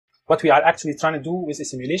What we are actually trying to do with the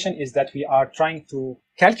simulation is that we are trying to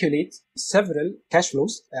calculate several cash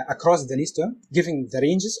flows across the lease term, giving the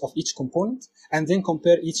ranges of each component, and then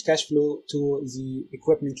compare each cash flow to the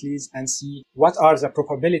equipment lease and see what are the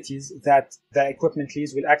probabilities that the equipment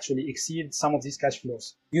lease will actually exceed some of these cash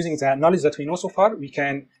flows. Using the knowledge that we know so far, we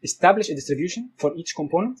can establish a distribution for each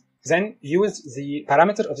component, then use the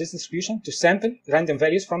parameter of this distribution to sample random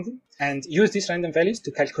values from them, and use these random values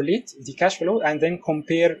to calculate the cash flow and then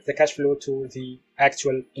compare the cash flow to the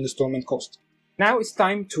actual installment cost. Now it's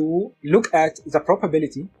time to look at the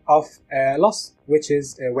probability of loss, which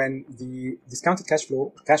is when the discounted cash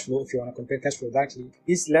flow, if you want to compare cash flow directly,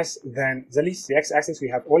 is less than the lease. The x-axis we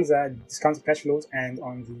have all the discounted cash flows, and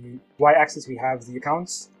on the y-axis we have the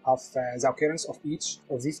accounts of the occurrence of each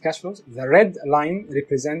of these cash flows. The red line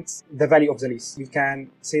represents the value of the lease. We can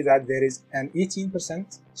say that there is an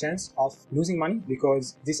 18% chance of losing money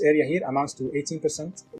because this area here amounts to 18%